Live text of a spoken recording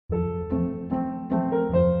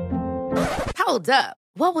Hold up.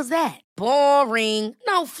 What was that? Boring.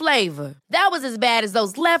 No flavor. That was as bad as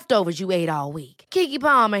those leftovers you ate all week. Keke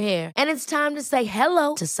Palmer here, and it's time to say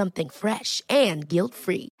hello to something fresh and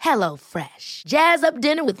guilt-free. Hello Fresh. Jazz up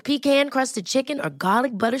dinner with pecan-crusted chicken or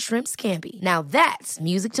garlic butter shrimp scampi. Now that's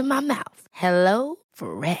music to my mouth. Hello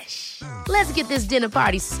Fresh. Let's get this dinner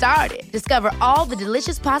party started. Discover all the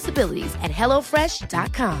delicious possibilities at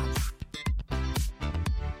hellofresh.com.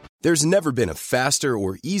 There's never been a faster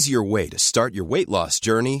or easier way to start your weight loss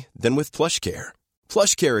journey than with PlushCare.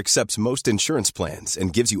 PlushCare accepts most insurance plans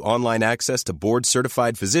and gives you online access to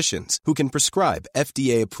board-certified physicians who can prescribe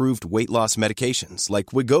FDA-approved weight loss medications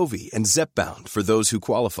like Wegovy and Zepbound for those who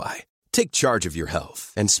qualify. Take charge of your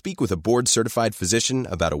health and speak with a board-certified physician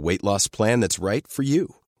about a weight loss plan that's right for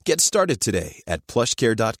you. Get started today at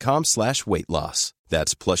plushcare.com/weight loss.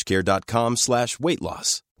 That's plushcare.com/weight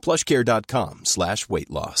loss. plushcare.com/weight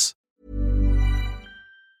loss.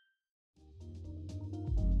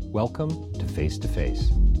 Welcome to Face to Face.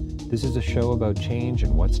 This is a show about change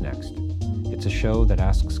and what's next. It's a show that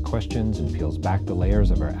asks questions and peels back the layers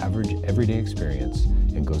of our average everyday experience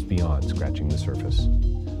and goes beyond scratching the surface.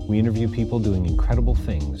 We interview people doing incredible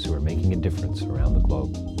things who are making a difference around the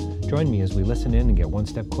globe. Join me as we listen in and get one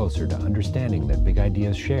step closer to understanding that big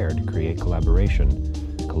ideas shared create collaboration.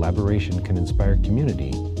 Collaboration can inspire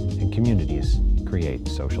community, and communities create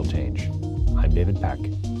social change. I'm David Peck,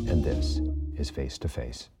 and this is Face to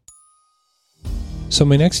Face. So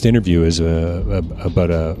my next interview is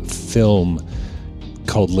about a film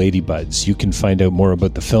called Ladybuds. You can find out more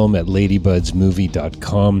about the film at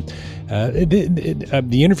ladybudsmovie.com.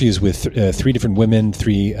 The interview is with three different women,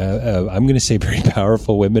 I'm going to say very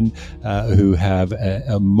powerful women who have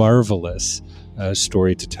a marvelous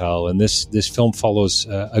story to tell. And this film follows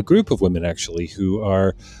a group of women, actually, who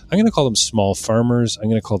are, I'm going to call them small farmers. I'm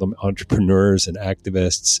going to call them entrepreneurs and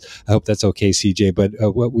activists. I hope that's okay, CJ. But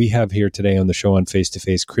what we have here today on the show on Face to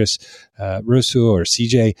Face, Chris Russo, or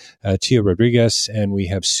CJ, Tia Rodriguez, and we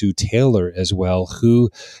have Sue Taylor as well, who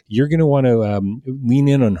you're going to want to lean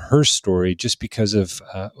in on her story just because of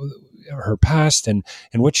her past and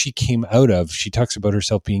what she came out of. She talks about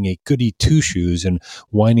herself being a goody two-shoes and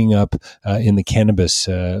winding up in the cannabis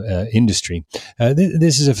industry.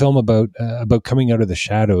 This is a film about coming out of the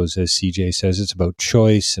shadows, as CJ says. It's about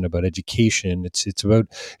choice and about education. It's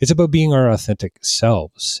about being our authentic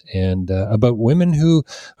selves and about women who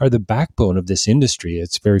are the backbone of this industry.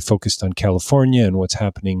 It's very focused on California and what's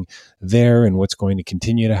happening there and what's going to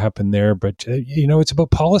continue to happen there. But it's about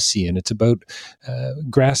policy and it's about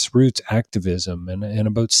grassroots activism and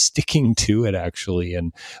about sticking to it, actually.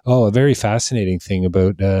 And a very fascinating thing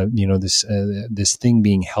about this thing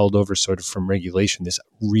being held over sort of from regulation, this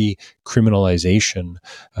recriminalization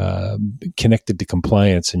connected to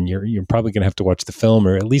compliance. And you're probably going to have to watch the film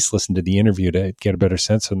or at least listen to the interview to get a better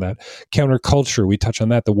sense on that. Counterculture, we touch on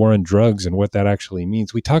that, the war on drugs and what that actually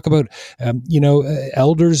means. We talk about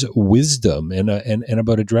elders' wisdom and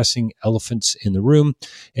about addressing elephants in the room.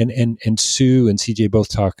 And Sue and CJ both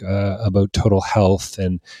talk about total health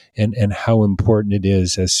and how important it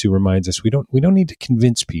is, as Sue reminds us. We don't need to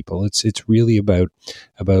convince people. It's really about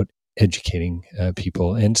educating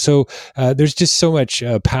people. And so there's just so much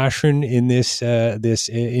passion in this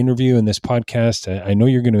interview and this podcast. I know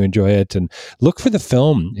you're going to enjoy it, and look for the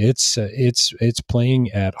film. It's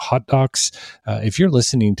playing at Hot Docs. If you're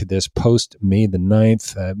listening to this post May the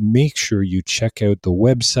 9th, make sure you check out the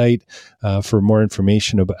website for more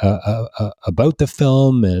information about the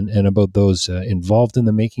film and about those involved in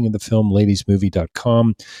the making of the film,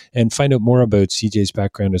 ladiesmovie.com, and find out more about CJ's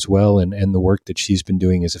background as well and the work that she's been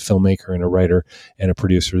doing as a filmmaker and a writer and a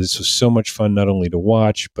producer. This was so much fun, not only to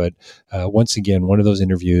watch, but once again, one of those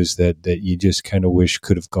interviews that you just kind of wish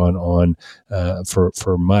could have gone on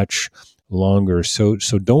for much longer. So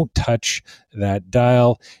don't touch that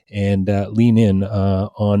dial and lean in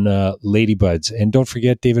on Ladybuds. And don't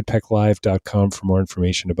forget davidpecklive.com for more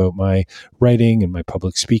information about my writing and my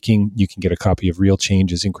public speaking. You can get a copy of Real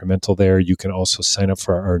Change is Incremental there. You can also sign up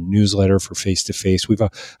for our newsletter for Face to Face.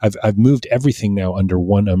 I've moved everything now under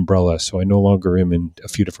one umbrella, so I no longer am in a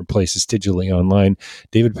few different places digitally online.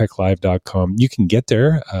 davidpecklive.com. You can get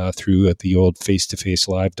there through the old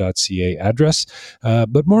face-to-face-live.ca address.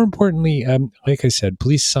 But more importantly, like I said,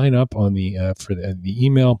 please sign up on for the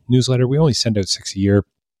email newsletter. We only send out 6 a year.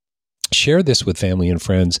 Share this with family and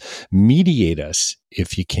friends. Mediate us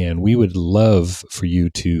if you can. We would love for you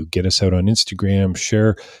to get us out on Instagram,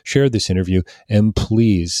 share this interview, and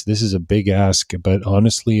please, this is a big ask, but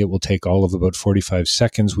honestly, it will take all of about 45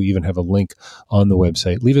 seconds. We even have a link on the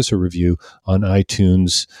website. Leave us a review on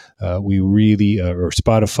iTunes. We really, or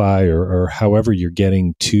Spotify, or however you're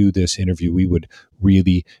getting to this interview, we would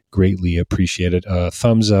really greatly appreciate it. A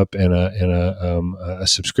thumbs up and a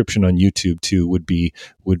subscription on YouTube too would be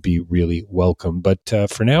really welcome. But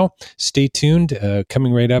for now, stay tuned.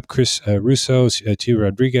 Coming right up, Chris Russo, Gio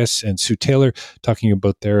Rodriguez, and Sue Taylor talking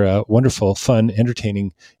about their wonderful, fun,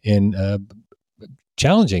 entertaining, and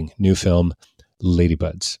challenging new film,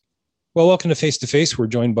 Ladybuds. Well, welcome to Face to Face. We're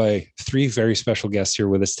joined by three very special guests here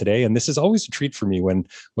with us today, and this is always a treat for me when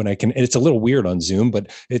I can. And it's a little weird on Zoom,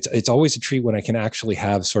 but it's always a treat when I can actually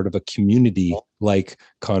have sort of a community-like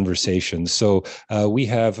conversation. So we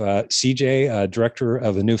have CJ, director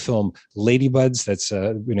of the new film Ladybuds, that's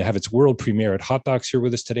going to have its world premiere at Hot Docs, here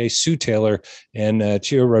with us today. Sue Taylor and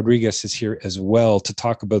Gio Rodriguez is here as well to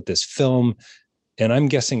talk about this film, and I'm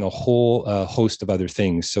guessing a whole host of other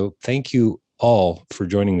things. So thank you all for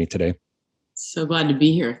joining me today. So glad to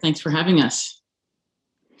be here. Thanks for having us.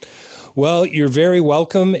 Well, you're very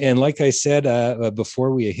welcome. And like I said,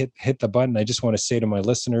 before we hit the button, I just want to say to my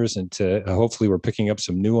listeners, and to hopefully we're picking up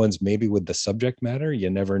some new ones, maybe with the subject matter.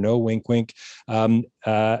 You never know. Wink, wink.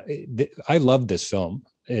 I love this film.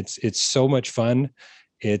 It's so much fun.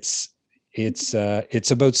 It's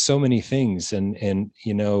about so many things, and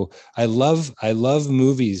you know, I love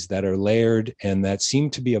movies that are layered and that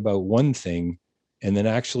seem to be about one thing, and then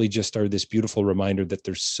actually just are this beautiful reminder that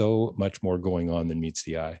there's so much more going on than meets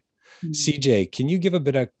the eye. Mm-hmm. CJ, can you give a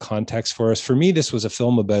bit of context for us? For me, this was a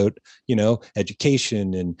film about, you know,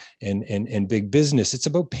 education and big business. It's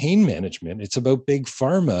about pain management. It's about big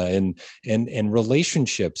pharma and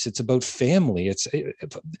relationships. It's about family.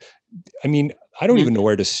 I mean, I don't even know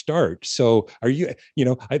where to start. So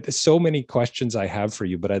so many questions I have for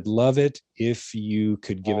you, but I'd love it if you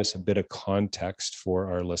could give us a bit of context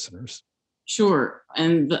for our listeners. Sure.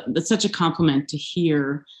 And that's such a compliment to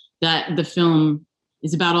hear that the film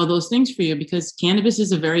is about all those things for you, because cannabis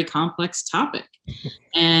is a very complex topic.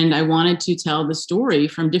 And I wanted to tell the story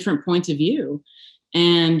from different points of view.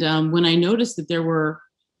 And when I noticed that there were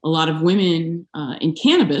a lot of women in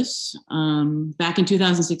cannabis back in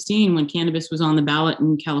 2016, when cannabis was on the ballot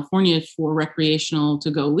in California for recreational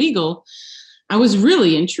to go legal, I was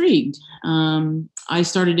really intrigued. I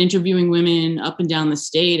started interviewing women up and down the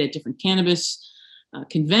state at different cannabis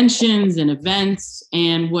conventions and events.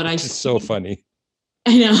 And what It's so funny.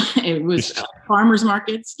 I know, it was farmers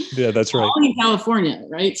markets. Yeah, that's right. All in California,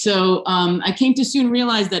 right? So I came to soon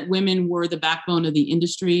realize that women were the backbone of the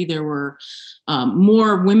industry. There were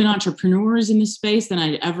more women entrepreneurs in this space than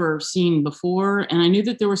I'd ever seen before. And I knew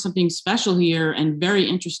that there was something special here and very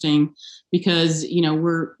interesting, because, you know,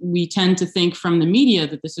 we tend to think from the media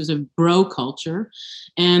that this is a bro culture.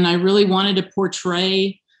 And I really wanted to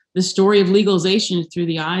portray the story of legalization through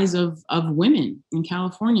the eyes of women in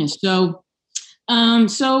California. So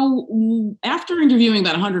after interviewing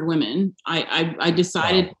about 100 women, I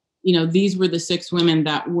decided, wow, you know, these were the 6 women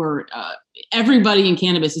that were, everybody in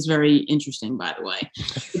cannabis is very interesting, by the way.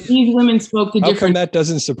 But these women spoke to different. How come that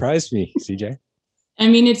doesn't surprise me, CJ? I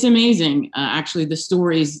mean, it's amazing, actually, the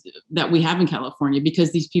stories that we have in California,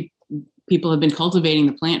 because these people have been cultivating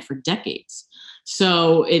the plant for decades.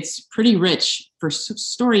 So it's pretty rich for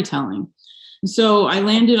storytelling. So I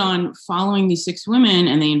landed on following these 6 women,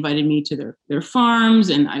 and they invited me to their farms,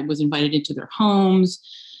 and I was invited into their homes.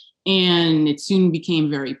 And it soon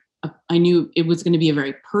became I knew it was going to be a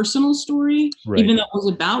very personal story, right, even though it was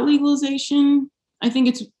about legalization. I think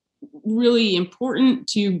it's really important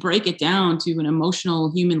to break it down to an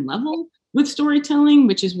emotional human level with storytelling,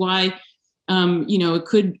 which is why, it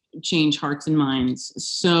could change hearts and minds.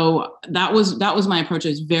 So that was my approach. I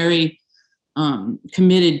was very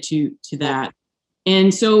committed to that.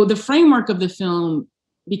 And so the framework of the film,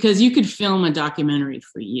 because you could film a documentary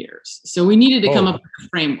for years, so we needed to come up with a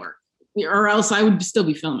framework, or else I would still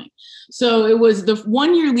be filming. So it was the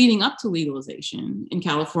 1 year leading up to legalization in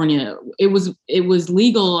California. It was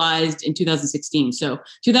legalized in 2016. So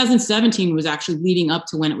 2017 was actually leading up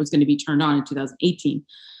to when it was going to be turned on in 2018.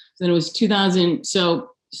 So then it was 2000. So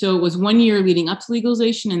it was 1 year leading up to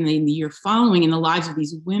legalization, and then the year following in the lives of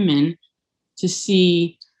these women, to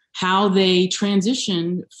see how they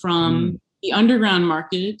transitioned from the underground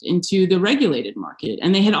market into the regulated market.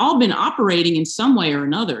 And they had all been operating in some way or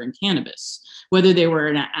another in cannabis, whether they were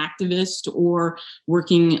an activist or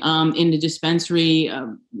working in a dispensary,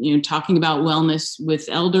 talking about wellness with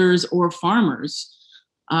elders or farmers.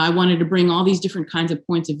 I wanted to bring all these different kinds of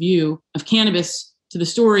points of view of cannabis to the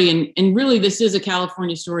story. And really, this is a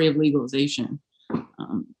California story of legalization.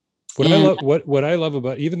 What I love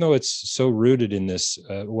about, even though it's so rooted in this,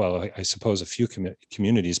 I suppose a few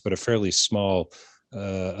communities, but a fairly small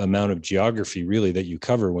amount of geography really that you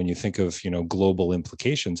cover when you think of, global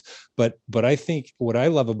implications. But I think what I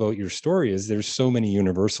love about your story is there's so many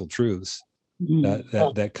universal truths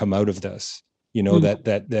that come out of this.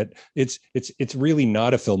 That it's really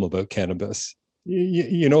not a film about cannabis.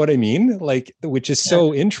 You know what I mean? Like, which is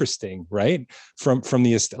so interesting, right? From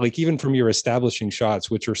even from your establishing shots,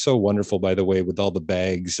 which are so wonderful, by the way, with all the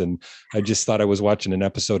bags. And I just thought I was watching an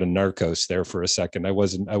episode of Narcos there for a second. I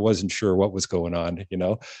wasn't sure what was going on.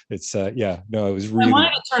 It's it was really. I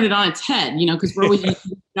wanted to turn it on its head, because we're always these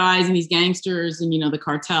guys and these gangsters and the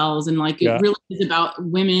cartels, and it really is about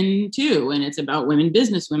women too, and it's about women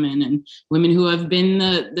business women and women who have been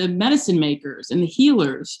the medicine makers and the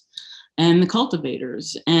healers and the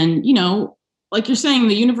cultivators. And, like you're saying,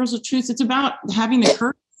 the universal truths, it's about having the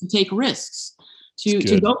courage to take risks,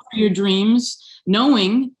 to go for your dreams,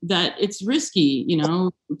 knowing that it's risky,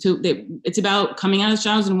 it's about coming out of the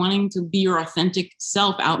shadows and wanting to be your authentic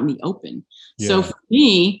self out in the open. Yeah. So for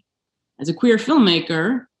me, as a queer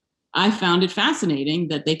filmmaker, I found it fascinating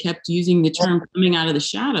that they kept using the term coming out of the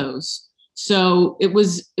shadows. So it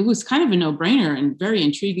was kind of a no-brainer and very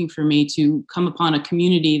intriguing for me to come upon a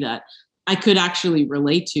community that I could actually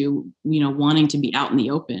relate to, wanting to be out in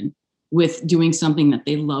the open with doing something that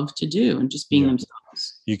they love to do and just being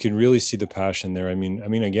themselves. You can really see the passion there. I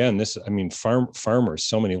mean, again, farmers,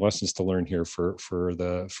 so many lessons to learn here for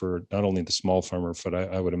not only the small farmer, but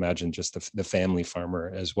I would imagine just the family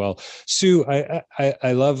farmer as well. Sue,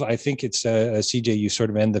 I think it's CJ, you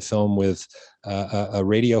sort of end the film with a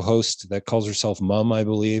radio host that calls herself Mom, I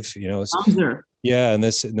believe, Yeah. And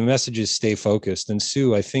the message is stay focused. And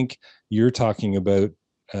Sue, I think you're talking about,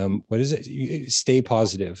 what is it? Stay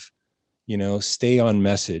positive. Stay on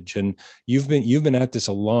message. And you've been at this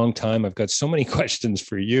a long time. I've got so many questions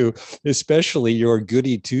for you, especially your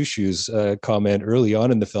goody two shoes comment early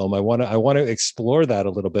on in the film. I want to explore that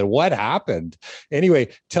a little bit. What happened? Anyway,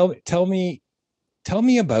 tell me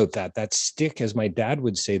about that stick, as my dad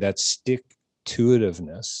would say, that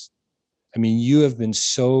stick-to-itiveness. I mean, you have been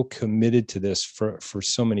so committed to this for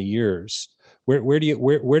so many years.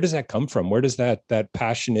 Where does that come from? Where does that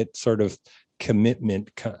passionate sort of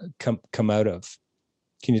commitment come out of?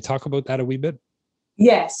 Can you talk about that a wee bit?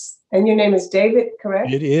 Yes. And your name is David,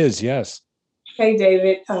 correct? It is, yes. Hey,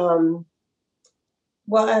 David.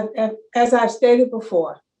 As I've stated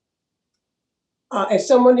before, if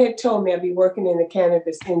someone had told me I'd be working in the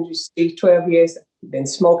cannabis industry 12 years, you've been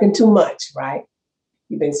smoking too much, right?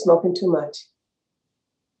 You've been smoking too much.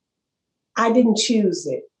 I didn't choose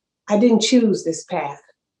it. I didn't choose this path.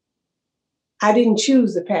 I didn't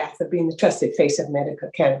choose the path of being the trusted face of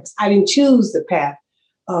medical cannabis. I didn't choose the path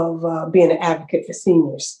of being an advocate for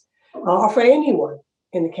seniors or for anyone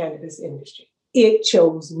in the cannabis industry. It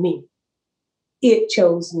chose me. It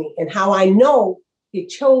chose me. And how I know it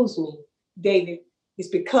chose me, David, is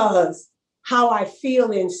because how I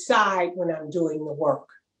feel inside when I'm doing the work.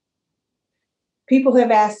 People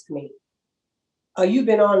have asked me, you've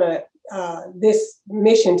been on this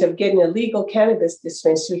mission to getting a legal cannabis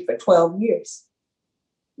dispensary for 12 years.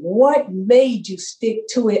 What made you stick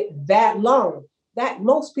to it that long? That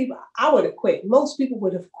most people, I would have quit. Most people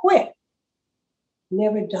would have quit.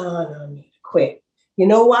 Never dawned on me to quit. You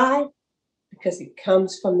know why? Because it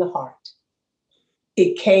comes from the heart.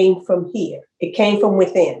 It came from here. It came from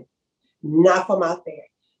within, not from out there.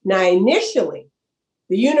 Now, initially,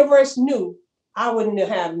 the universe knew I wouldn't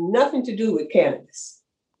have nothing to do with cannabis.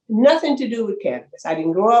 Nothing to do with cannabis. I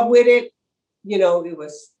didn't grow up with it. It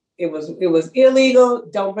was illegal.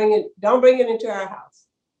 Don't bring it into our house.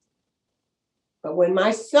 But when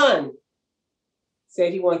my son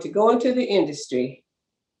said he wanted to go into the industry,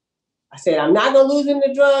 I said, I'm not going to lose him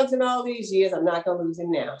to drugs in all these years. I'm not going to lose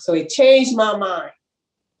him now. So it changed my mind.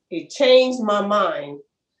 It changed my mind.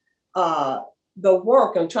 The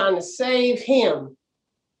work, I'm trying to save him.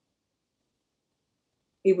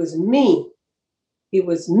 It was me. It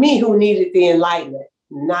was me who needed the enlightenment,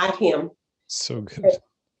 not him. So good.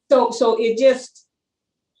 So it just,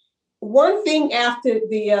 one thing after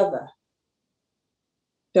the other.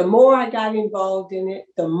 The more I got involved in it,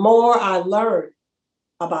 the more I learned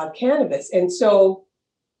about cannabis. And so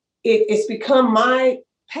it's become my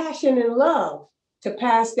passion and love to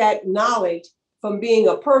pass that knowledge from being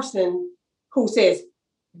a person who says,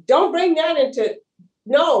 don't bring that into,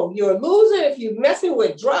 no, you're a loser if you're messing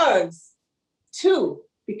with drugs, to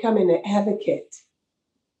becoming an advocate,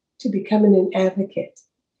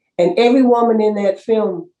 And every woman in that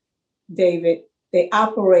film, David, They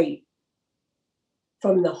operate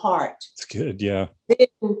from the heart. It's good, yeah. Then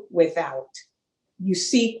without. You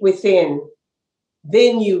seek within,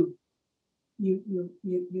 then you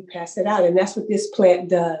pass it out. And that's what this plant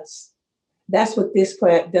does. That's what this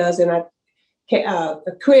plant does. And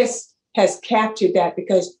Chris has captured that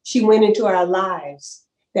because she went into our lives,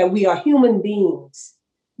 that we are human beings.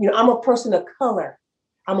 I'm a person of color.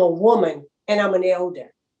 I'm a woman, and I'm an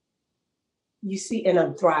elder. You see, and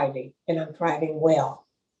I'm thriving well.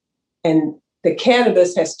 And the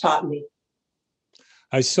cannabis has taught me.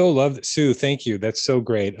 I so love Sue. Thank you. That's so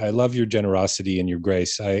great. I love your generosity and your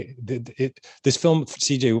grace. This film,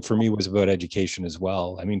 CJ, for me was about education as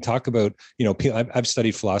well. I mean, talk about, I've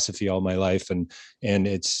studied philosophy all my life, and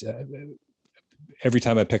it's every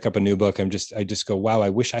time I pick up a new book, I just go, wow, I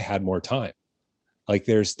wish I had more time. Like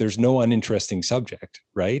there's no uninteresting subject,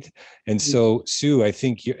 right? And so, Sue, I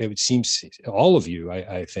think it seems all of you,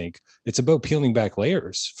 I think it's about peeling back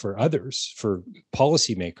layers for others, for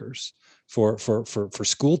policymakers, for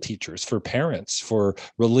school teachers, for parents, for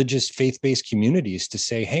religious faith-based communities to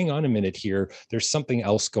say, hang on a minute here, there's something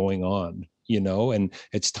else going on, and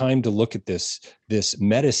it's time to look at this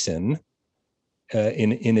medicine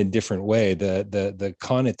in a different way. The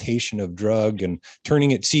connotation of drug and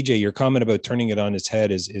turning it, CJ, your comment about turning it on its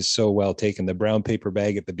head is so well taken. The brown paper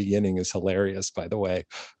bag at the beginning is hilarious, by the way.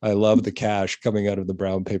 I love the cash coming out of the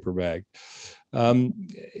brown paper bag.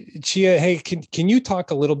 Chia, hey, can you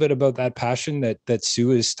talk a little bit about that passion that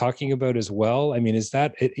Sue is talking about as well? I mean, is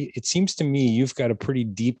that it seems to me you've got a pretty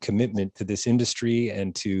deep commitment to this industry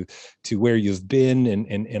and to where you've been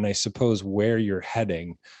and I suppose where you're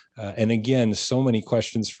heading. And again, so many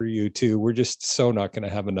questions for you too. We're just so not going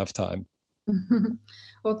to have enough time.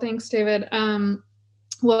 Well, thanks, David.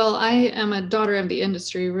 Well, I am a daughter of the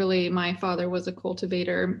industry. Really, my father was a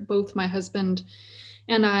cultivator. Both my husband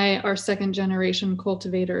and I are second generation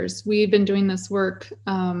cultivators. We've been doing this work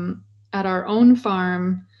at our own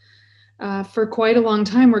farm for quite a long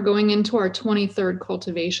time. We're going into our 23rd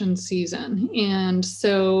cultivation season. And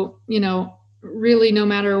so, really, no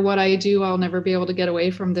matter what I do, I'll never be able to get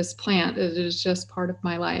away from this plant. It is just part of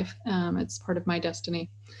my life. It's part of my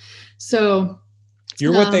destiny. So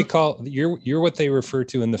you're what they call, you're what they refer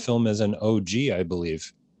to in the film as an OG, I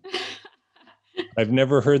believe. I've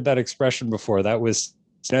never heard that expression before. I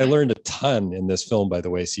learned a ton in this film, by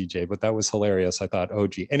the way, CJ, but that was hilarious. I thought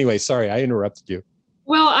OG. Anyway, sorry, I interrupted you.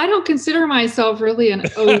 Well, I don't consider myself really an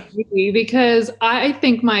OG because I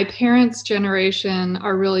think my parents' generation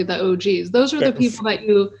are really the OGs. Those are the people that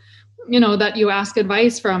that you ask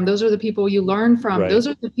advice from. Those are the people you learn from. Right. Those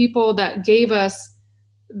are the people that gave us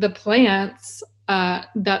the plants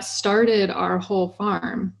that started our whole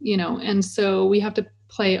farm, and so we have to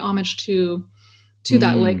pay homage to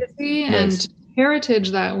that legacy and heritage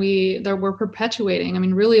that we're perpetuating. I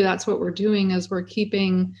mean, really, that's what we're doing is we're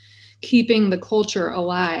keeping the culture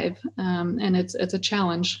alive, and it's a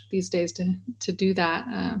challenge these days to do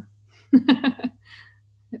that.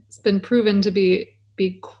 It's been proven to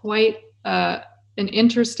be quite an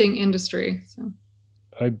interesting industry. So.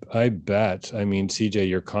 I bet. I mean, CJ,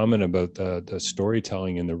 your comment about the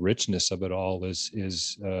storytelling and the richness of it all is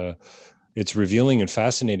it's revealing and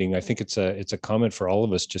fascinating. I think it's a comment for all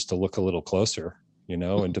of us just to look a little closer,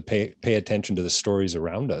 and to pay attention to the stories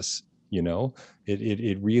around us.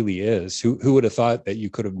 It really is. Who would have thought that you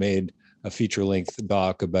could have made a feature-length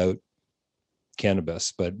doc about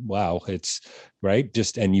cannabis? But wow, it's right.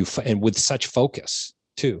 And with such focus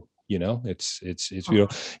too. It's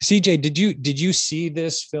CJ, did you see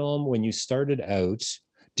this film when you started out?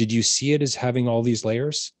 Did you see it as having all these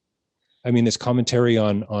layers? I mean, this commentary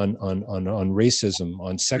on racism,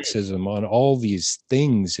 on sexism, on all these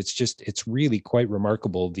things. It's really quite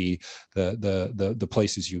remarkable the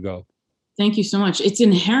places you go. Thank you so much. It's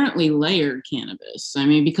inherently layered, cannabis. I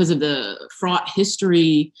mean, because of the fraught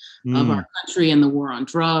history of our country and the war on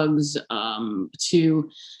drugs, to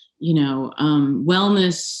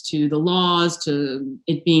wellness, to the laws, to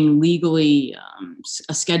it being legally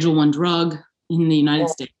a Schedule I drug in the United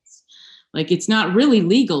States. Like, it's not really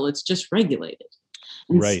legal, it's just regulated.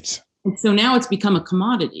 Right. And so now it's become a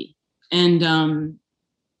commodity. And,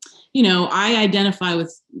 I identify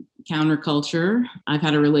with counterculture. I've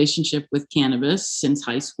had a relationship with cannabis since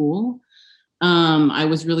high school. I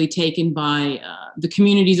was really taken by the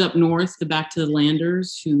communities up north, the Back to the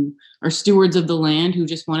Landers, who are stewards of the land, who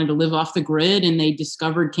just wanted to live off the grid, and they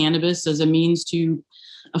discovered cannabis as a means to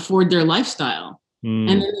afford their lifestyle. And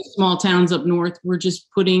then the small towns up north were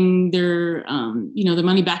just putting their, their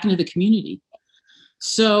money back into the community.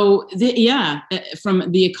 So,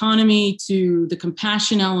 from the economy to the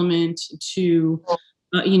compassion element to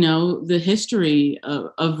the history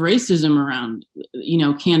of racism around,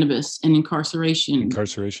 cannabis and incarceration.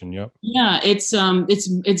 Incarceration, yep. Yeah, it's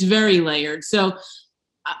very layered. So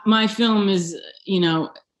my film is,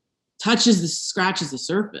 scratches the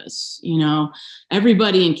surface.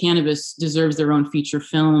 Everybody in cannabis deserves their own feature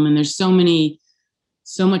film, and there's so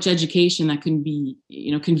much education that can be,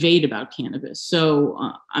 conveyed about cannabis. So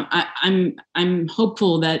I'm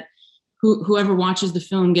hopeful that whoever watches the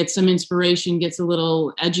film gets some inspiration, gets a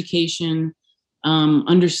little education,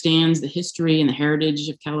 understands the history and the heritage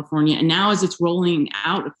of California. And now as it's rolling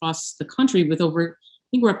out across the country with I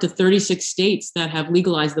think we're up to 36 states that have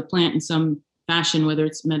legalized the plant in some fashion, whether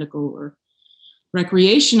it's medical or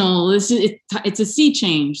recreational, it's a sea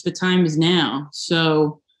change. The time is now.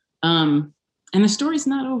 So, and the story's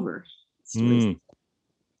not over.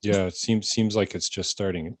 Yeah, it seems like it's just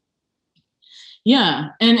starting. Yeah.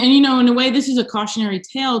 And in a way, this is a cautionary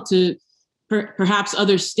tale to perhaps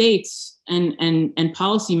other states and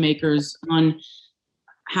policymakers on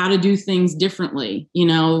how to do things differently.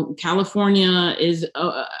 California is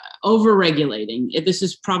over-regulating. This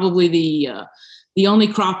is probably the only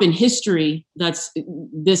crop in history that's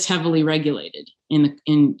this heavily regulated in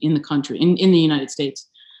the country, in the United States.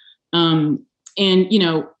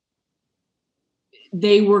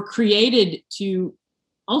 They were created to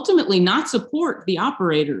ultimately not support the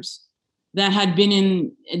operators that had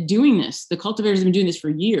been doing this. The cultivators have been doing this for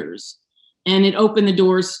years, and it opened the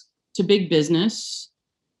doors to big business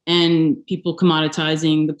and people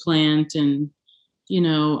commoditizing the plant. And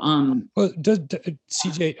well,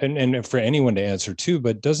 CJ, and for anyone to answer too,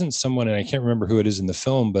 but doesn't someone, and I can't remember who it is in the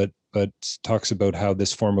film, but talks about how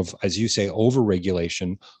this form of, as you say,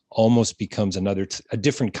 overregulation almost becomes a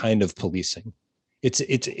different kind of policing. It's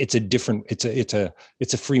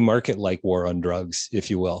a free market like war on drugs,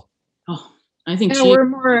 if you will. Oh, I think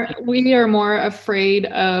we are more afraid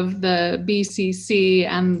of the BCC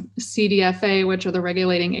and CDFA, which are the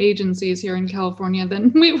regulating agencies here in California,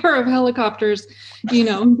 than we were of helicopters.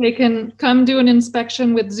 They can come do an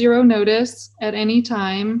inspection with zero notice at any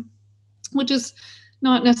time, which is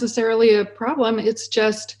not necessarily a problem. It's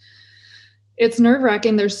just, it's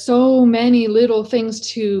nerve-wracking. There's so many little things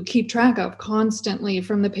to keep track of constantly,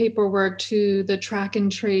 from the paperwork to the track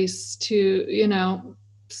and trace to,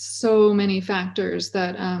 so many factors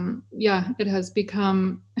that, it has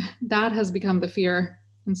become the fear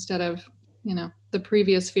instead of, the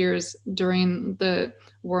previous fears during the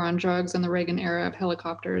war on drugs and the Reagan era of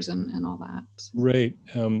helicopters and all that. Right.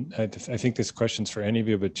 I think this question's for any of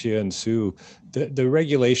you, but Chia and Sue, the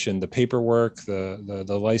regulation, the paperwork,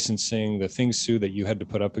 the licensing, the things, Sue, that you had to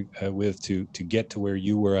put up with to get to where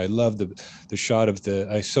you were. I love the shot of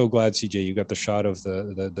I'm so glad, CJ, you got the shot of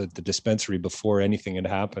the dispensary before anything had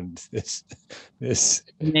happened. This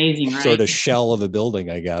amazing, right? Sort of shell of a building,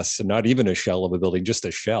 I guess, and not even a shell of a building, just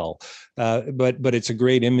a shell. But it's a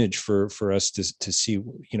great image for us to see,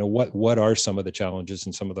 what are some of the challenges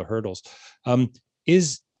and some of the hurdles. Or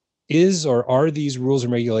are these rules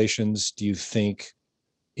and regulations, do you think,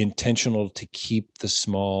 intentional to keep the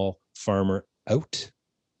small farmer out?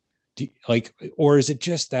 Or is it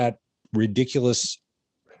just that ridiculous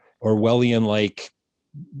Orwellian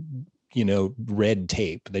red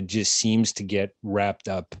tape that just seems to get wrapped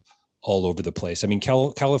up all over the place? I mean,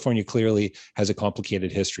 California clearly has a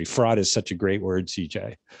complicated history. Fraud is such a great word,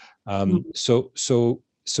 CJ. So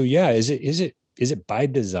yeah, is it by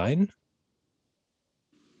design?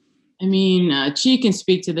 I mean, Chi can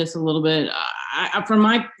speak to this a little bit. From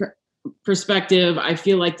my perspective, I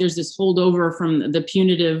feel like there's this holdover from the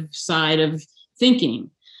punitive side of thinking,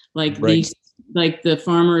 like right. The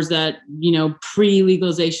farmers that,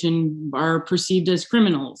 pre-legalization are perceived as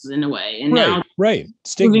criminals in a way. And now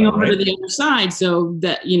Stigma, moving over to the other side. So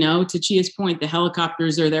that, to Chia's point, the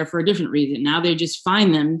helicopters are there for a different reason. Now they just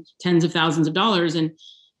fine them tens of thousands of dollars. And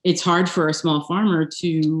it's hard for a small farmer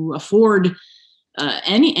to afford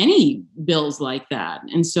any bills like that.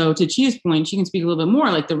 And so to Chia's point, she can speak a little bit more,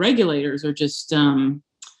 like the regulators are just,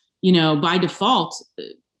 by default,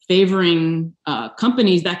 favoring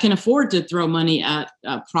companies that can afford to throw money at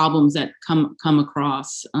problems that come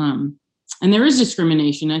across. And there is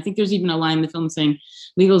discrimination. I think there's even a line in the film saying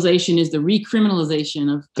legalization is the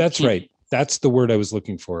recriminalization of That's right. That's the word I was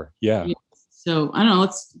looking for. Yeah. So I don't know.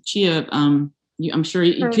 Let's Chia. I'm sure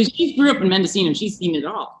because she grew up in Mendocino, she's seen it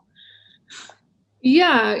all.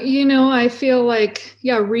 Yeah, I feel like,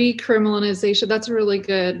 recriminalization, that's a really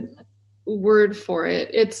good word for it.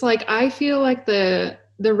 It's like, I feel like the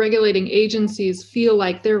regulating agencies feel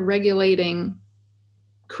like they're regulating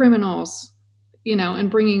criminals,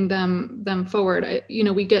 and bringing them forward.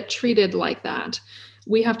 We get treated like that,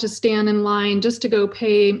 we have to stand in line just to go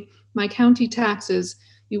pay my county taxes.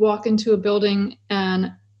 You walk into a building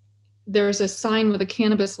and there's a sign with a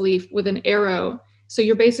cannabis leaf with an arrow. So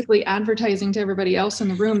you're basically advertising to everybody else in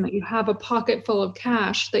the room that you have a pocket full of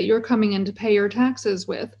cash that you're coming in to pay your taxes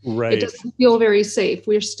with. Right. It doesn't feel very safe.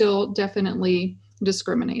 We're still definitely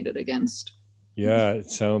discriminated against. Yeah, it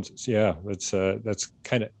sounds, that's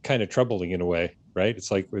kind of troubling in a way, right? It's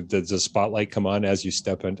like, does the spotlight come on as you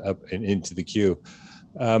step up and into the queue?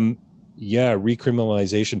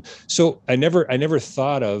 Recriminalization. So I never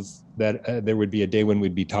thought of that there would be a day when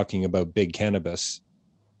we'd be talking about big cannabis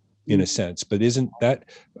in a sense, but isn't that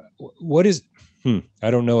what is,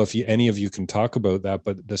 I don't know if any of you can talk about that,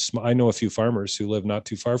 but I know a few farmers who live not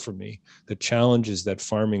too far from me, the challenges that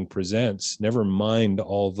farming presents, never mind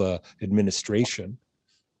all the administration,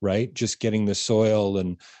 right? Just getting the soil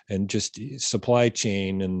and just supply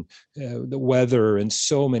chain and the weather and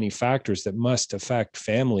so many factors that must affect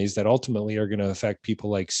families that ultimately are going to affect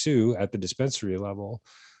people like Sue at the dispensary level.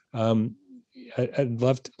 I'd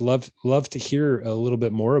love to hear a little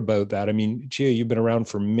bit more about that. I mean, Chia, you've been around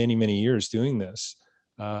for many, many years doing this.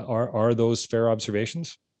 Are those fair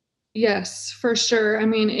observations? Yes, for sure. I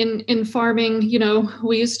mean, in farming,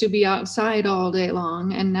 we used to be outside all day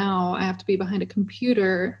long, and now I have to be behind a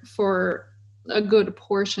computer for a good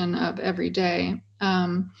portion of every day.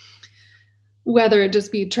 Whether it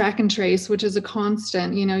just be track and trace, which is a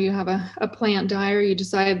constant, you have a plant dier, you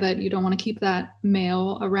decide that you don't want to keep that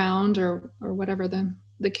male around or whatever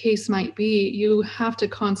the case might be, you have to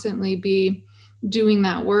constantly be doing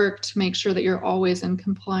that work to make sure that you're always in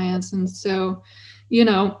compliance. And so,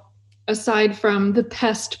 aside from the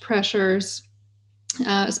pest pressures,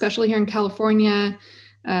 especially here in California,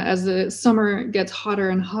 as the summer gets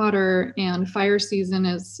hotter and hotter and fire season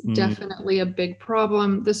is definitely a big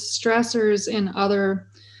problem. The stressors in other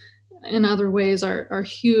ways are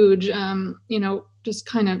huge. Just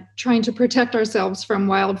kind of trying to protect ourselves from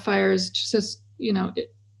wildfires,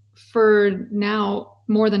 for now,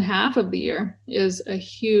 more than half of the year is a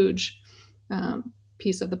huge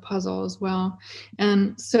piece of the puzzle as well.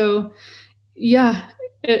 And so,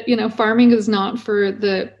 farming is not for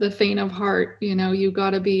the faint of heart. You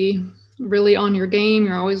got to be really on your game.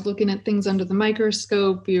 You're always looking at things under the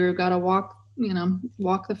microscope. You've got to walk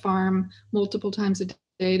the farm multiple times a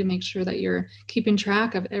day to make sure that you're keeping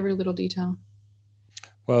track of every little detail.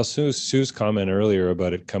 Well, Sue's comment earlier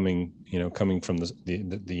about it coming from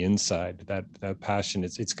the inside, that passion,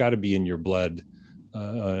 it's got to be in your blood.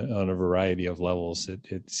 On a variety of levels,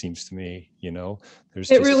 it seems to me,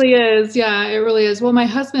 really is. Yeah, it really is. Well, my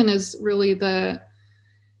husband is really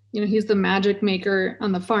he's the magic maker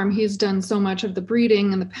on the farm. He's done so much of the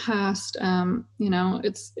breeding in the past.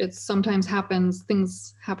 It's sometimes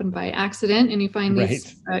things happen by accident and you find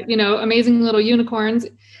these, amazing little unicorns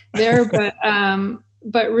there,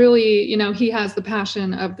 but really, he has the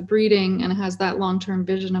passion of the breeding and has that long-term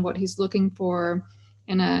vision of what he's looking for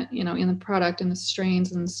in the product and the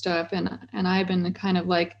strains and stuff. And I've been kind of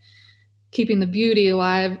like keeping the beauty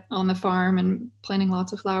alive on the farm and planting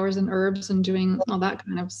lots of flowers and herbs and doing all that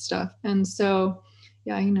kind of stuff. And so,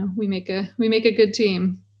 we make a good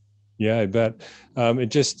team. Yeah, I bet. It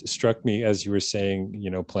just struck me as you were saying,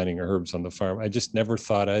 planting herbs on the farm. I just never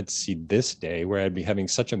thought I'd see this day where I'd be having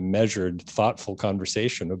such a measured, thoughtful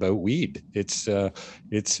conversation about weed. It's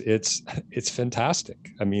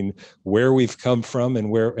fantastic. I mean, where we've come from and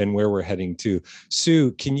where we're heading to.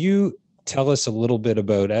 Sue, can you tell us a little bit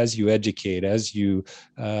about, as you educate, as you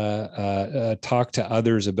talk to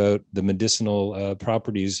others about the medicinal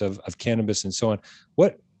properties of cannabis and so on,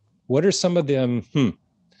 what are some of them?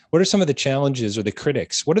 What are some of the challenges or the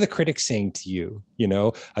critics? What are the critics saying to you?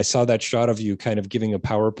 I saw that shot of you kind of giving a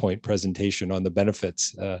PowerPoint presentation on the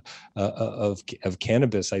benefits of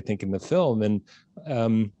cannabis, I think, in the film. And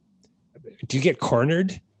do you get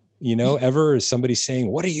cornered? Ever is somebody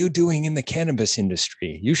saying, "What are you doing in the cannabis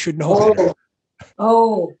industry? You should know better."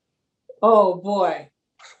 Oh boy.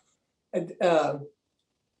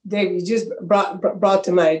 Dave, you just brought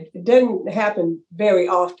to mind. It doesn't happen very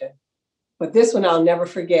often. But this one I'll never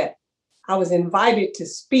forget. I was invited to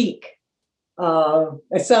speak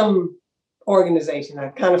at some organization. I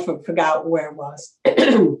kind of forgot where it was.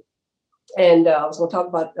 And I was going to talk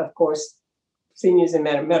about, of course, seniors and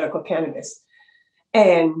medical cannabis.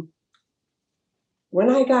 And when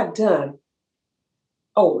I got done,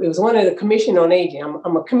 it was one of the Commission on Aging.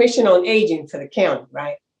 I'm a Commission on Aging for the county,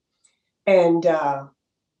 right? And that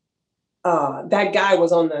guy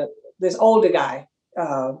was this older guy.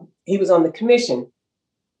 He was on the commission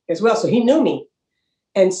as well, so he knew me.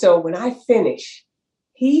 And so when I finished,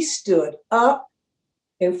 he stood up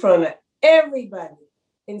in front of everybody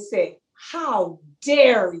and said, how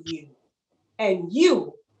dare you? And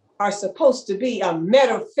you are supposed to be a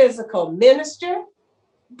metaphysical minister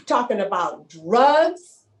talking about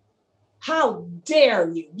drugs. How dare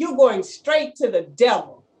you? You're going straight to the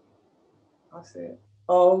devil. I said,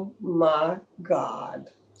 oh my God.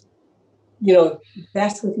 You know,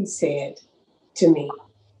 that's what he said to me.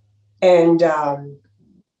 And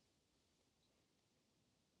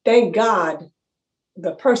thank God,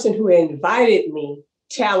 the person who invited me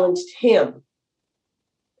challenged him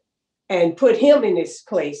and put him in his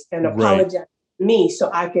place and apologized to me so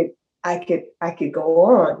I could go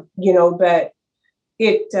on, you know, but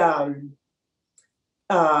it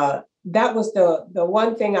that was the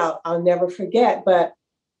one thing I'll never forget. But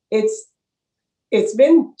it's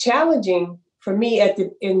been challenging for me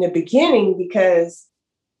in the beginning because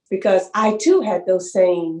I too had those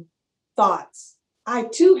same thoughts. I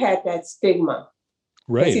too had that stigma.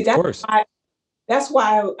 Right, see, of course. That's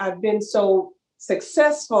why I've been so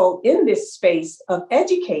successful in this space of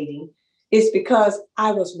educating, is because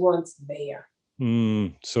I was once there.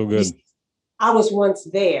 So good. I was once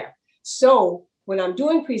there. So when I'm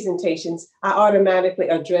doing presentations, I automatically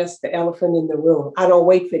address the elephant in the room. I don't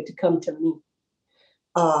wait for it to come to me.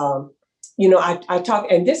 You know, I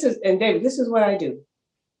talk, and David, this is what I do.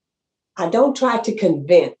 I don't try to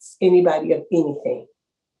convince anybody of anything.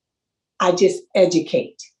 I just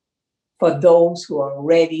educate for those who are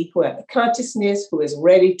ready, who have the consciousness, who is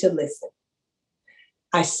ready to listen.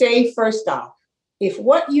 I say, first off, if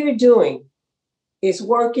what you're doing is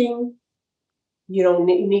working, you don't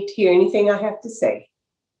need to hear anything I have to say.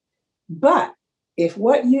 But if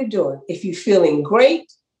what you're doing, if you're feeling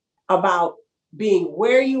great about being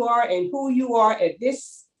where you are and who you are at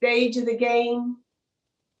this stage of the game,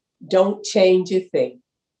 don't change a thing.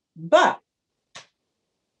 But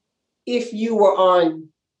if you were on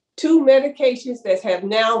 2 medications that have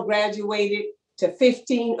now graduated to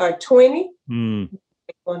 15 or 20, you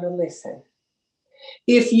want to listen.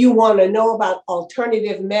 If you want to know about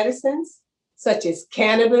alternative medicines, such as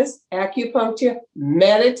cannabis, acupuncture,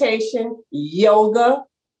 meditation, yoga,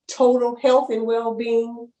 total health and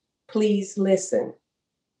well-being, please listen.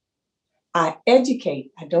 I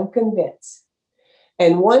educate, I don't convince.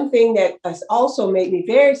 And one thing that has also made me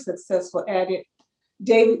very successful at it,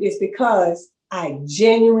 David, is because I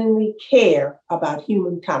genuinely care about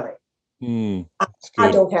humankind. I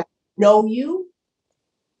don't have to know you.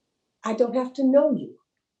 I don't have to know you.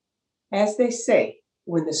 As they say,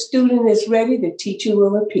 when the student is ready, the teacher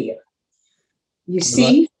will appear. You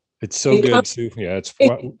see? It's so good, Sue. Yeah,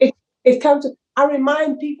 it comes to, I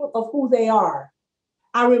remind people of who they are.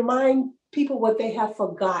 I remind people what they have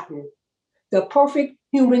forgotten. The perfect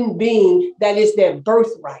human being that is their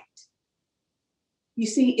birthright. You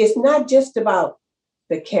see, it's not just about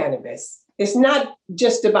the cannabis. It's not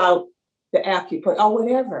just about the acupuncture or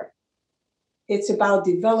whatever. It's about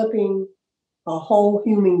developing a whole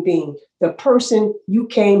human being, the person you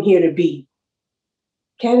came here to be.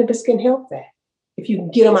 Cannabis can help that. If you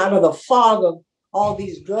can get them out of the fog of all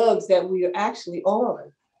these drugs that we are actually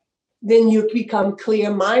on, then you become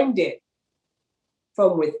clear-minded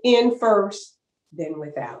from within first, then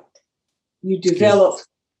without. You develop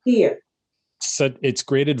here. So it's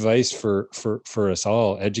great advice for us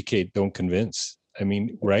all. Educate, don't convince. I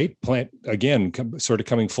mean, right? Plant, again, sort of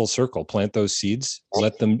coming full circle, plant those seeds,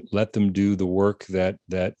 let them do the work that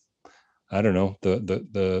I don't know,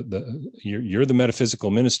 you're the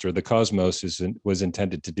metaphysical minister, the cosmos was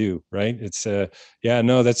intended to do, right? It's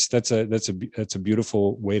that's a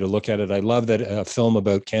beautiful way to look at it. I love that a film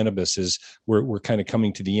about cannabis is we're kind of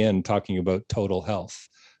coming to the end talking about total health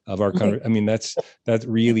of our country. I mean, that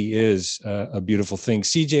really is a beautiful thing.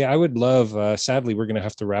 CJ, I would love, sadly, we're going to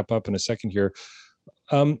have to wrap up in a second here.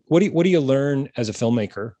 What do you learn as a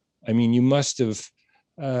filmmaker? I mean, you must have,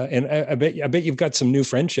 and I bet you've got some new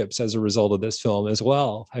friendships as a result of this film as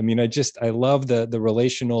well. I mean, I love the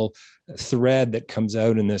relational thread that comes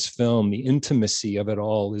out in this film. The intimacy of it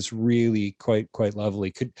all is really quite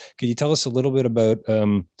lovely. Could you tell us a little bit about,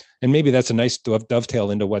 and maybe that's a nice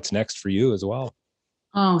dovetail into what's next for you as well.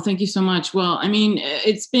 Oh, thank you so much. Well, I mean,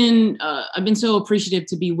 it's been, I've been so appreciative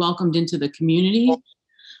to be welcomed into the community.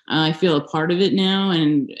 I feel a part of it now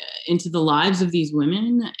and into the lives of these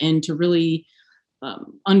women, and to really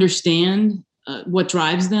understand what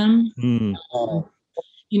drives them.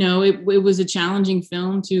 You know, it was a challenging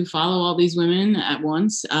film to follow all these women at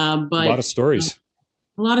once, but a lot of stories.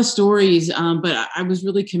 But I was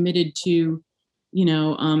really committed to,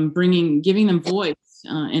 giving them voice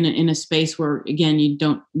in a space where, again, you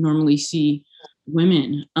don't normally see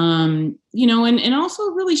women, and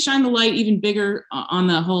also really shine the light even bigger on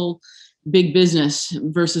the whole big business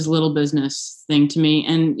versus little business thing to me,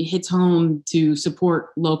 and it hits home to support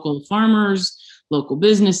local farmers, local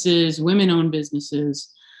businesses, women-owned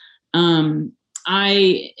businesses.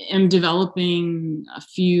 I am developing a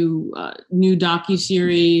few new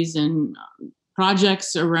docuseries and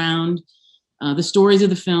projects around the stories of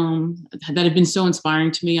the film that have been so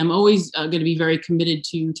inspiring to me. I'm always going to be very committed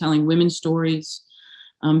to telling women's stories.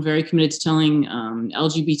 I'm very committed to telling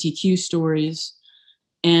LGBTQ stories.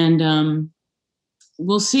 And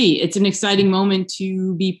we'll see. It's an exciting moment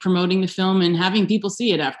to be promoting the film and having people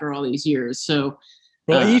see it after all these years. So,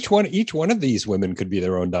 well, each one of these women could be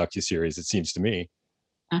their own docuseries, it seems to me.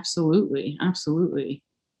 Absolutely.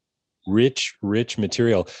 Rich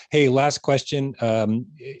material. Hey, last question.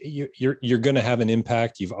 You're going to have an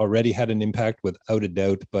impact. You've already had an impact without a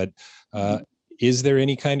doubt. But is there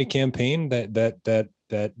any kind of campaign that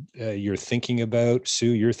you're thinking about,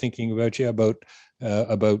 Sue? You're thinking about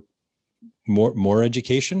more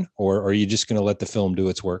education, or are you just going to let the film do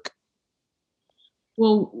its work?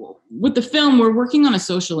 Well, with the film, we're working on a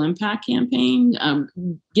social impact campaign.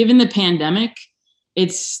 Given the pandemic,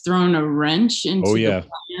 it's thrown a wrench into the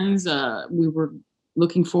plans. We were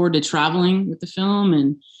looking forward to traveling with the film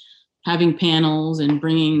and having panels and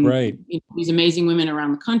bringing these amazing women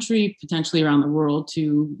around the country, potentially around the world,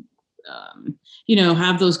 to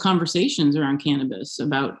have those conversations around cannabis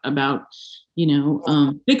about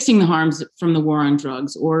fixing the harms from the war on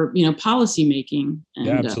drugs, or policy making,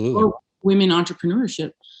 and or women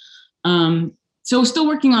entrepreneurship. So still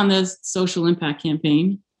working on this social impact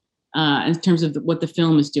campaign in terms of what the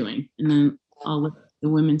film is doing, and then I'll let the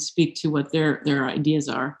women speak to what their ideas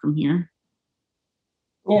are from here.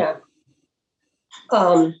 Yeah.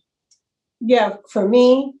 For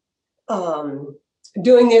me,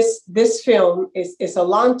 doing this film is a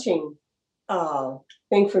launching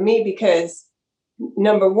thing for me, because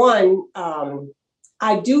number one,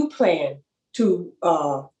 I do plan to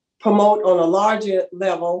promote on a larger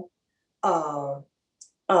level about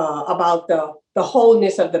the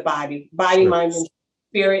wholeness of the body, mind, and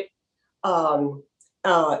spirit.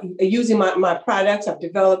 Using my products, I've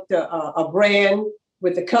developed a brand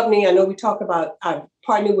with the company. I know we talk about, I've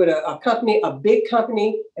partnered with a company, a big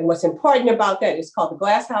company. And what's important about that is called the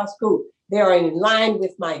Glass House Group. They are in line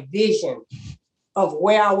with my vision of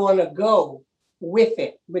where I want to go with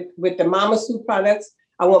it. With the Mama Sue products,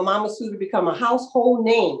 I want Mama Sue to become a household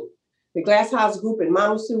name. The Glass House Group and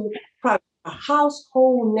Mama Sue products, a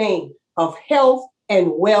household name of health and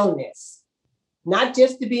wellness, not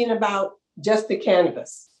just to being about just the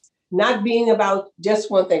cannabis, not being about just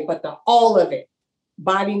one thing, but all of it,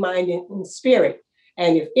 body, mind, and spirit.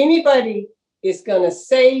 And if anybody is going to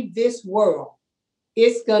save this world,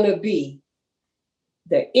 it's going to be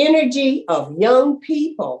the energy of young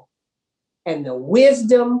people and the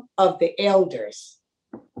wisdom of the elders,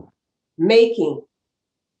 making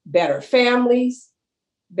better families,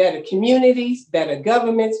 better communities, better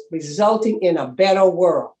governments, resulting in a better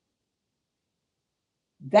world.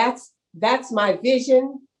 That's my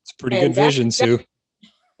vision. It's a pretty good vision, Sue.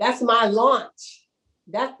 That's my launch.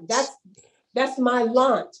 That's my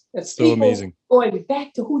launch. That's so amazing. Going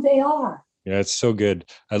back to who they are. Yeah, it's so good.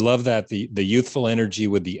 I love that, the youthful energy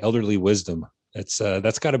with the elderly wisdom. It's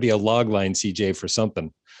that's got to be a log line, CJ, for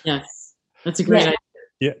something. Yes, that's a great idea.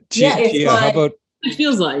 Yeah, Gia, how about? It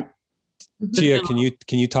feels like. Gia, can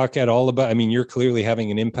you talk at all about? I mean, you're clearly having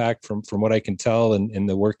an impact from what I can tell, and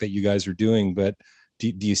the work that you guys are doing. But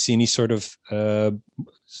do you see any sort of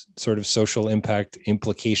social impact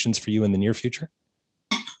implications for you in the near future?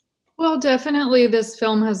 Well, definitely, this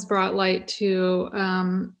film has brought light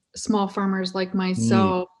to small farmers like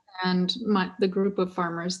myself and the group of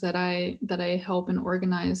farmers that I help and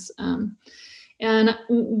organize. And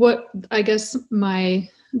what I guess my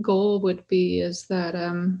goal would be is that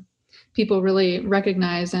people really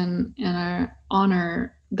recognize and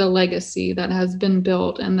honor the legacy that has been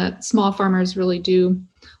built, and that small farmers really do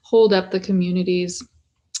hold up the communities.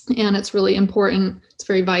 And it's really important, it's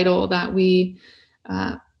very vital that we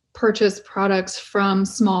purchase products from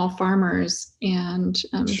small farmers and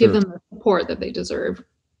give them the support that they deserve.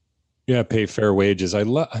 Yeah, pay fair wages.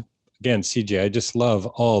 Again, CJ, I just love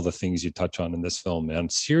all the things you touch on in this film, man.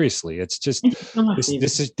 Seriously, it's just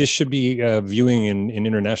this should be viewing in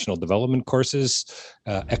international development courses,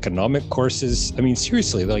 economic courses. I mean,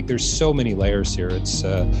 seriously, like there's so many layers here. It's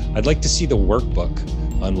I'd like to see the workbook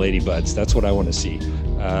on Ladybuds. That's what I want to see.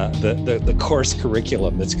 the course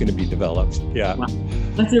curriculum that's going to be developed. Yeah. Wow.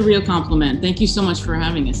 That's a real compliment. Thank you so much for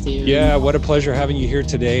having us, David. Yeah, what a pleasure having you here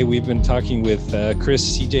today. We've been talking with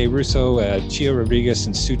Chris, CJ Russo, Chia Rodriguez,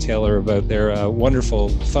 and Sue Taylor about their wonderful,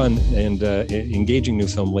 fun, and engaging new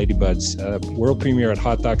film, Ladybuds. World premiere at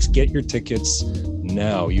Hot Docs. Get your tickets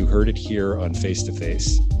now. You heard it here on Face to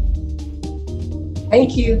Face.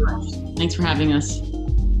 Thank you. Thanks for having us.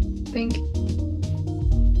 Thank you.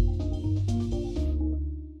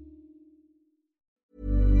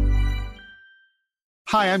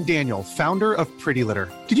 Hi, I'm Daniel, founder of Pretty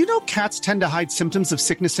Litter. Did you know cats tend to hide symptoms of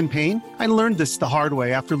sickness and pain? I learned this the hard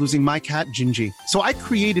way after losing my cat, Gingy. So I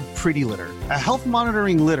created Pretty Litter, a health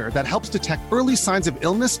monitoring litter that helps detect early signs of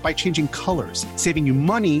illness by changing colors, saving you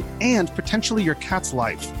money and potentially your cat's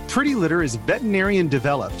life. Pretty Litter is veterinarian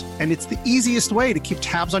developed, and it's the easiest way to keep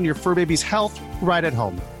tabs on your fur baby's health right at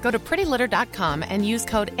home. Go to prettylitter.com and use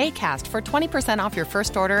code ACAST for 20% off your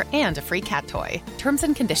first order and a free cat toy. Terms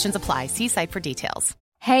and conditions apply. See site for details.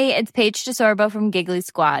 Hey, it's Paige DeSorbo from Giggly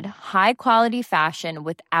Squad. High quality fashion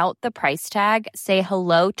without the price tag. Say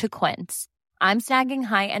hello to Quince. I'm snagging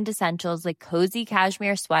high-end essentials like cozy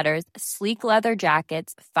cashmere sweaters, sleek leather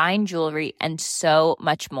jackets, fine jewelry, and so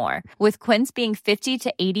much more. With Quince being 50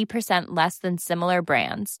 to 80% less than similar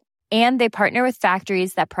brands. And they partner with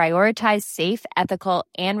factories that prioritize safe, ethical,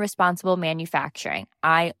 and responsible manufacturing.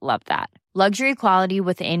 I love that. Luxury quality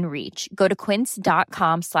within reach. Go to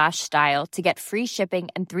quince.com/style to get free shipping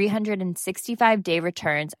and 365-day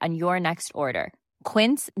returns on your next order.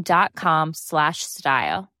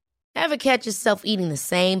 Quince.com/style. Ever catch yourself eating the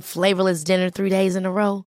same flavorless dinner 3 days in a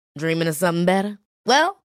row? Dreaming of something better?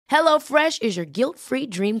 Well, HelloFresh is your guilt-free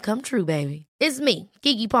dream come true, baby. It's me,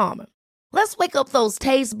 Keke Palmer. Let's wake up those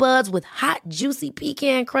taste buds with hot, juicy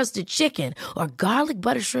pecan-crusted chicken or garlic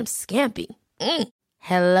butter shrimp scampi.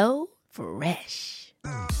 Hello Fresh.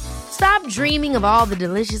 Stop dreaming of all the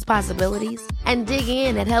delicious possibilities and dig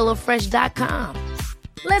in at HelloFresh.com.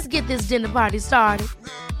 Let's get this dinner party started.